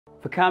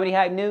For Comedy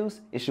Hype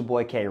News, it's your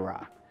boy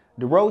K-Rock.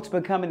 The road to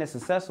becoming a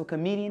successful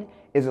comedian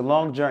is a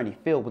long journey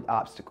filled with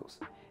obstacles.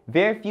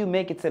 Very few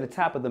make it to the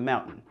top of the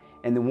mountain,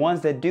 and the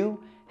ones that do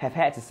have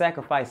had to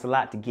sacrifice a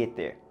lot to get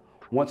there.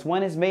 Once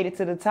one has made it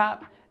to the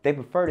top, they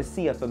prefer to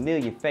see a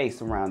familiar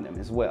face around them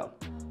as well.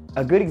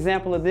 A good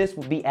example of this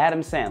would be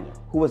Adam Sandler,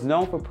 who was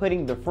known for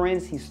putting the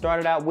friends he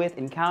started out with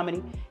in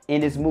comedy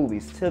in his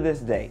movies to this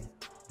day.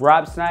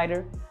 Rob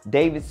Schneider,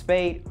 David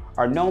Spade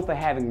are known for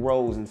having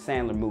roles in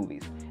Sandler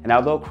movies. And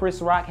although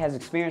Chris Rock has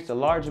experienced a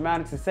large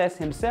amount of success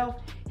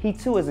himself, he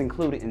too is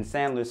included in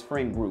Sandler's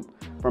friend group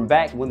from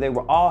back when they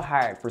were all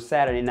hired for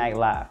Saturday Night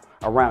Live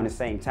around the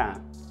same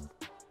time.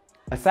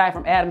 Aside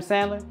from Adam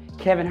Sandler,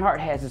 Kevin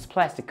Hart has his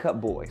Plastic Cup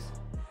Boys.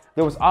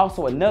 There was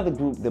also another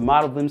group that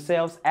modeled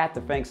themselves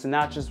after Frank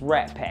Sinatra's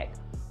Rat Pack,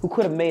 who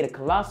could have made a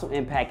colossal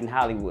impact in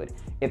Hollywood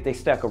if they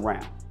stuck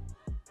around.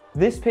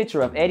 This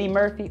picture of Eddie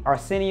Murphy,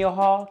 Arsenio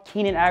Hall,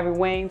 Keenen Ivory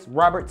Wayans,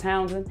 Robert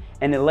Townsend,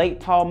 and the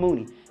late Paul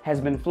Mooney has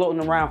been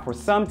floating around for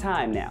some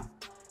time now.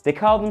 They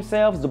call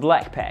themselves the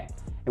Black Pack.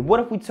 And what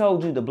if we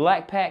told you the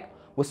Black Pack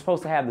was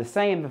supposed to have the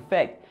same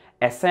effect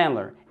as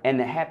Sandler and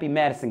the Happy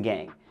Madison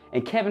Gang,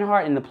 and Kevin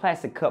Hart and the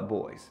Plastic Cup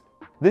Boys?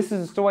 This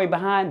is the story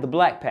behind the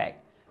Black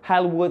Pack,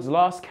 Hollywood's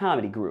lost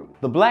comedy group.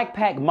 The Black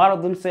Pack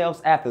modeled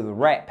themselves after the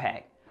Rat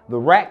Pack. The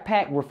Rat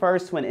Pack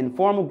refers to an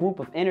informal group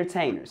of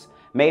entertainers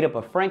made up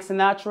of Frank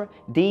Sinatra,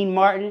 Dean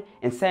Martin,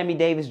 and Sammy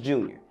Davis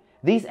Jr.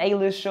 These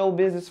A-list show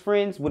business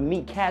friends would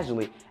meet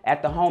casually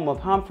at the home of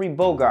Humphrey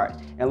Bogart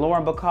and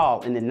Lauren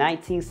Bacall in the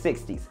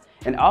 1960s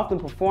and often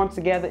performed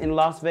together in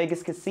Las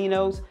Vegas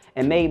casinos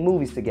and made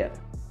movies together.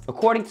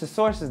 According to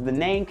sources, the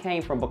name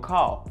came from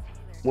Bacall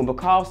when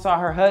Bacall saw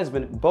her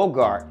husband,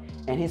 Bogart,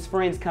 and his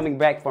friends coming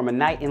back from a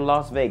night in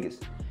Las Vegas.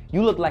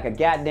 "You look like a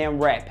goddamn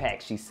Rat Pack,"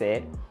 she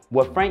said.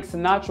 What Frank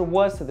Sinatra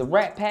was to the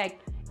Rat Pack,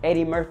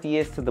 Eddie Murphy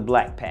is to the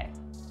Black Pack.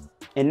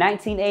 In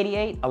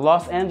 1988, a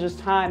Los Angeles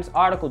Times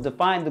article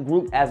defined the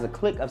group as a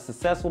clique of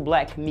successful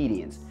black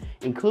comedians,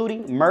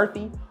 including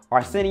Murphy,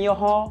 Arsenio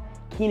Hall,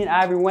 Keenen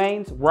Ivory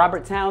Wayans,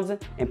 Robert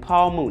Townsend, and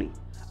Paul Mooney.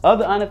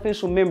 Other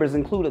unofficial members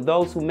included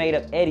those who made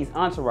up Eddie's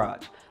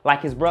entourage,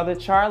 like his brother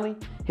Charlie,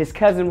 his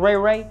cousin Ray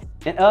Ray,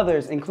 and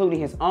others including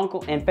his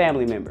uncle and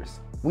family members.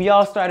 We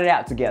all started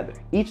out together.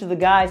 Each of the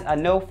guys I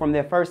know from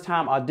their first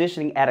time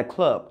auditioning at a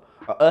club,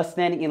 or us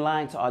standing in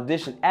line to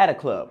audition at a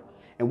club.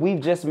 And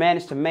we've just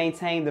managed to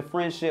maintain the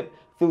friendship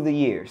through the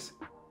years.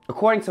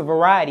 According to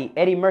Variety,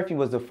 Eddie Murphy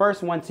was the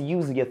first one to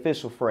use the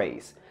official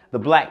phrase, the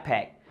Black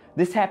Pack.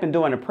 This happened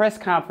during a press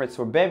conference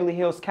for Beverly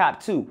Hills Cop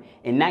 2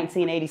 in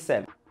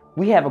 1987.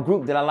 We have a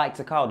group that I like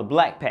to call the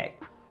Black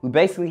Pack. We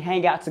basically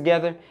hang out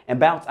together and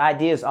bounce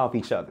ideas off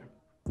each other.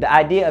 The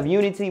idea of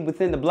unity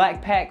within the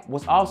Black Pack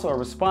was also a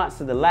response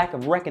to the lack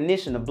of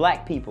recognition of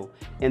black people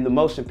in the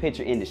motion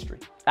picture industry.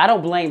 I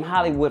don't blame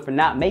Hollywood for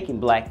not making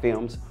black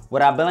films.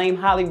 What I blame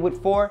Hollywood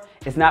for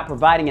is not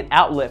providing an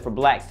outlet for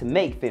blacks to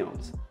make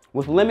films.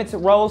 With limited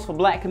roles for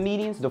black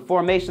comedians, the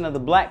formation of the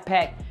Black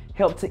Pack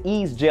helped to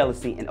ease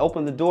jealousy and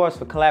open the doors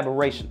for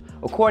collaboration,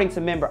 according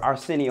to member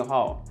Arsenio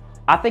Hall.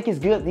 "I think it's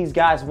good these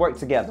guys work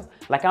together.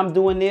 Like I'm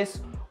doing this,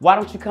 why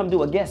don't you come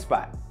do a guest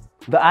spot?"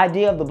 The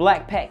idea of the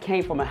Black Pack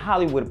came from a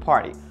Hollywood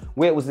party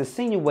where it was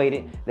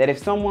insinuated that if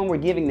someone were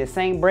giving the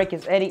same break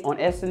as Eddie on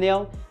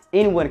SNL,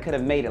 anyone could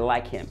have made it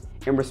like him.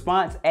 In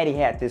response, Eddie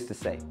had this to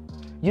say: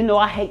 "You know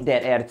I hate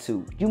that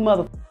attitude. You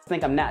motherfuckers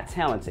think I'm not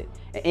talented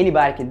and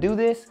anybody can do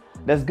this?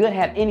 Does good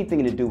have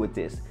anything to do with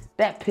this?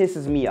 That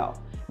pisses me off.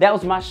 That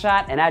was my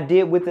shot and I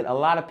did with it a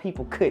lot of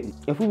people couldn't.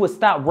 If we would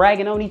stop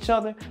ragging on each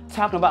other,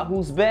 talking about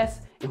who's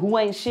best and who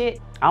ain't shit,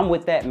 I'm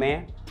with that,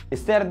 man.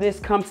 Instead of this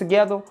come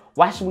together,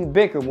 why should we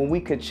bicker when we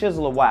could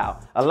chisel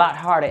a lot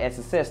harder at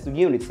success through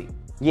unity?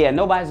 Yeah,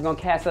 nobody's gonna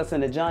cast us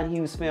in a John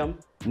Hughes film.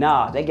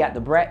 Nah, they got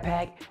the Brat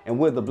Pack and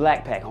we're the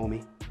Black Pack,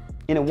 homie."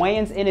 In a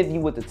Wayans interview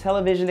with the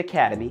Television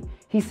Academy,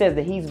 he says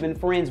that he's been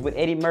friends with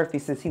Eddie Murphy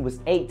since he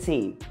was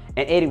 18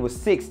 and Eddie was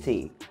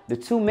 16. The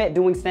two met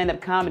doing stand-up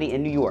comedy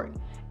in New York.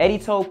 Eddie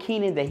told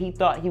Keenen that he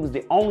thought he was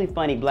the only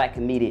funny black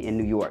comedian in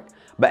New York.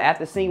 But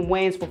after seeing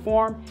Wayans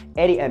perform,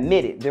 Eddie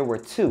admitted there were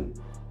two.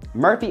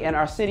 Murphy and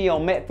Arsenio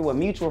met through a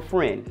mutual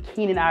friend,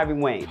 Keenen Ivory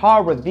Wayans.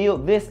 Hall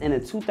revealed this in a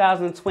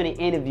 2020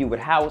 interview with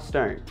Howard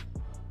Stern.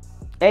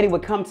 Eddie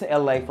would come to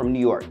LA from New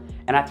York,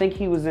 and I think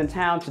he was in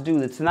town to do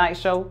The Tonight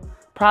Show,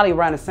 probably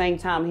around the same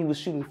time he was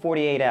shooting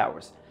 48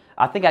 Hours.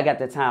 I think I got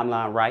the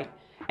timeline right.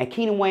 And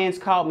Keenen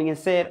Wayans called me and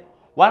said,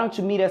 "Why don't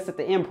you meet us at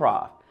the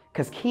Improv?"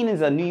 Because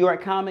Keenen's a New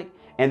York comic,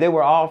 and they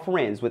were all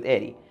friends with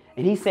Eddie.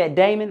 And he said,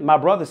 "Damon, my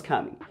brother's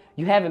coming.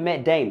 You haven't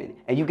met Damon,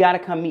 and you gotta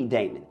come meet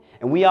Damon."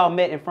 And we all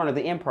met in front of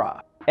the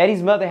Improv.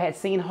 Eddie's mother had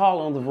seen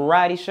Hall on the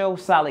variety show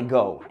Solid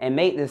Gold and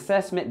made the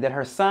assessment that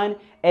her son,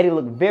 Eddie,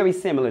 looked very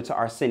similar to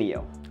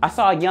Arsenio. "I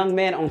saw a young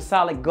man on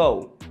Solid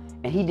Gold,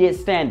 and he did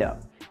stand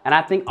up, and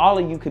I think all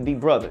of you could be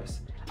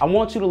brothers. I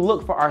want you to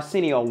look for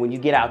Arsenio when you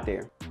get out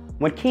there."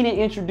 When Keenen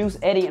introduced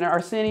Eddie and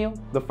Arsenio,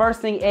 the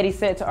first thing Eddie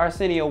said to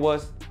Arsenio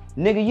was,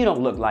 "Nigga, you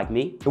don't look like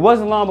me." It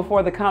wasn't long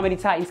before the Comedy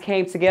Titans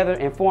came together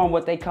and formed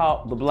what they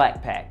called the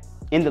Black Pack.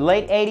 In the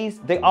late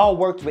 80s, they all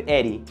worked with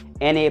Eddie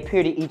and they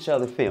appeared in each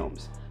other's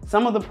films.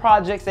 Some of the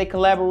projects they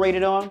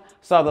collaborated on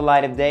saw the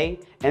light of day,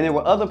 and there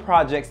were other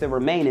projects that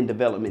remain in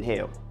development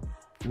hell.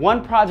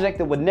 One project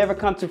that would never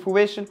come to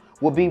fruition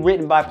will be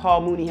written by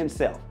Paul Mooney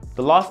himself.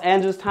 The Los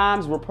Angeles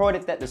Times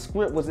reported that the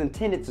script was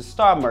intended to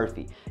star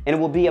Murphy, and it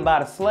will be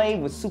about a slave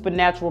with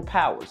supernatural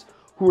powers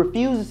who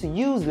refuses to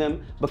use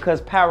them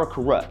because power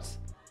corrupts.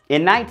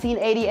 In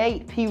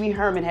 1988, Pee Wee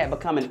Herman had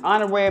become an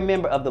honorary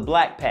member of the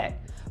Black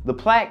Pact. The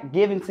plaque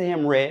given to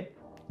him read,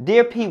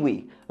 "Dear Pee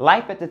Wee,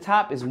 life at the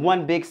top is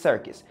one big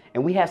circus,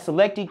 and we have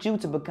selected you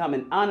to become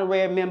an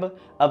honorary member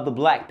of the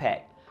Black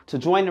Pact, to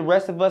join the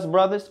rest of us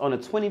brothers on the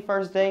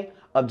 21st day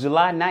of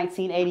July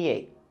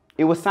 1988.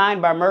 It was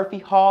signed by Murphy,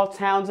 Hall,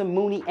 Townsend,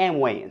 Mooney, and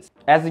Wayans.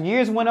 As the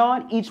years went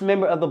on, each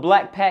member of the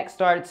Black Pact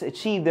started to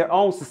achieve their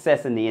own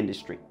success in the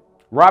industry.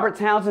 Robert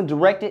Townsend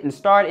directed and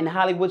starred in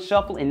Hollywood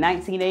Shuffle in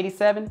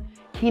 1987.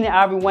 Keenen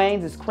Ivory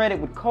Wayans is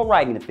credited with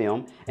co-writing the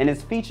film and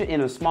is featured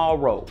in a small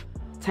role.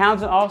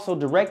 Townsend also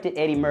directed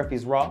Eddie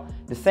Murphy's Raw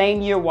the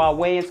same year, while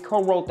Wayans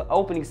co-wrote the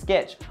opening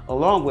sketch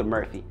along with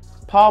Murphy.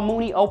 Paul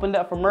Mooney opened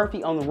up for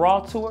Murphy on the Raw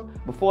tour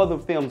before the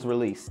film's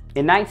release.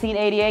 In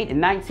 1988 and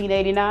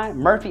 1989,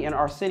 Murphy and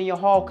Arsenio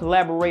Hall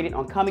collaborated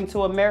on Coming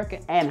to America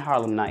and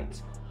Harlem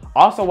Nights.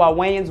 Also, while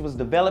Wayans was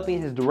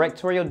developing his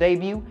directorial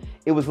debut,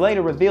 it was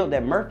later revealed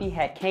that Murphy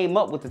had came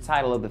up with the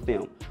title of the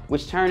film,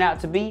 which turned out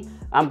to be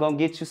I'm Gonna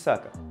Get You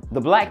Sucker.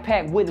 The Black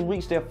Pact wouldn't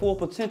reach their full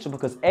potential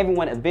because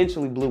everyone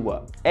eventually blew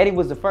up. Eddie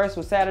was the first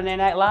with Saturday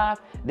Night Live,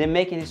 then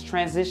making his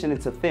transition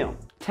into film.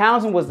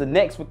 Townsend was the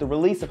next with the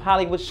release of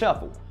Hollywood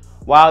Shuffle.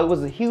 While it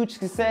was a huge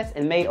success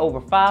and made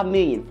over $5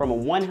 million from a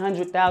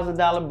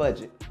 $100,000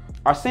 budget,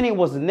 Arsenio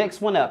was the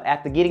next one up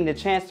after getting the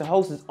chance to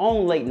host his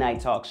own late night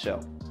talk show.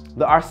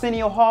 The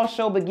Arsenio Hall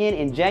Show began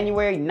in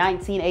January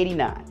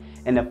 1989,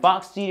 and the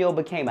Fox studio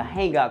became a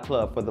hangout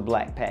club for the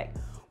Black Pact.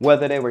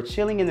 Whether they were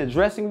chilling in the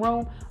dressing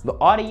room, the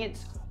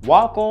audience,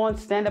 walk-on,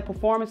 stand-up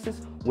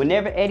performances,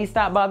 whenever Eddie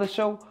stopped by the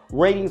show,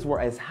 ratings were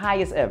as high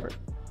as ever.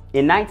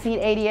 In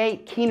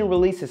 1988, Keenen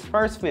released his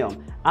first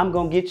film, I'm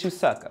Gonna Get You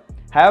Sucker.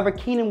 However,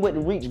 Keenen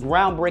wouldn't reach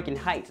groundbreaking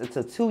heights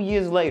until 2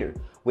 years later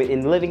with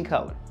In Living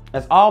Color.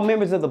 As all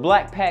members of the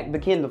Black Pact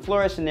began to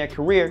flourish in their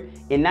career,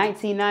 in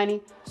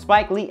 1990,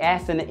 Spike Lee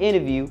asked in an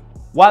interview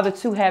why the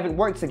two haven't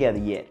worked together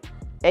yet.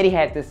 Eddie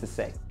had this to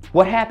say: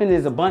 "What happened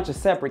is a bunch of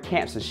separate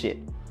camps of shit.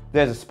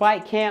 There's a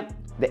Spike camp,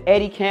 the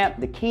Eddie camp,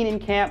 the Keenen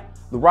camp,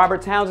 the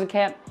Robert Townsend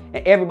camp,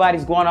 and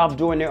everybody's going off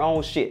doing their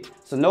own shit,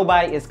 so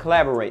nobody is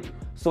collaborating.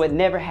 So it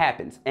never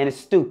happens, and it's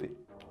stupid.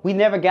 We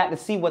never got to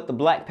see what the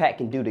Black Pact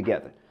can do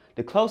together.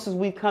 The closest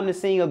we've come to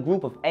seeing a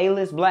group of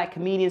A-list black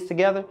comedians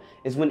together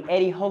is when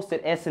Eddie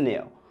hosted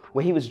SNL,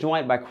 where he was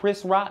joined by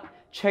Chris Rock,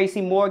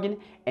 Tracy Morgan,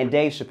 and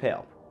Dave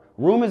Chappelle.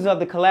 Rumors of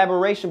the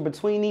collaboration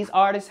between these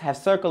artists have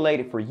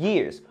circulated for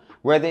years,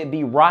 whether it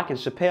be Rock and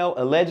Chappelle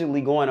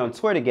allegedly going on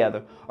tour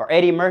together, or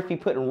Eddie Murphy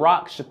putting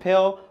Rock,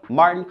 Chappelle,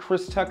 Martin,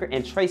 Chris Tucker,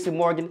 and Tracy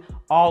Morgan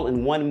all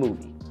in one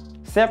movie.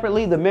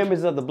 Separately, the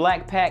members of the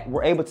Black Pact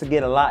were able to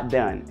get a lot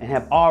done and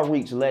have all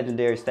reached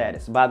legendary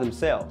status by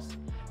themselves.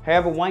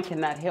 However, one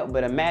cannot help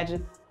but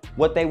imagine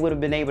what they would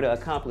have been able to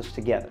accomplish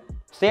together.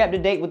 Stay up to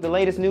date with the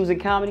latest news and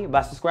comedy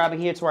by subscribing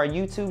here to our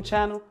YouTube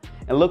channel,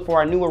 and look for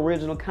our new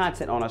original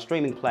content on our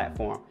streaming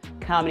platform,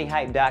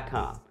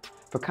 comedyhype.com.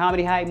 For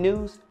Comedy Hype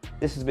News,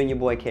 this has been your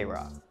boy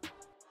K-Rock.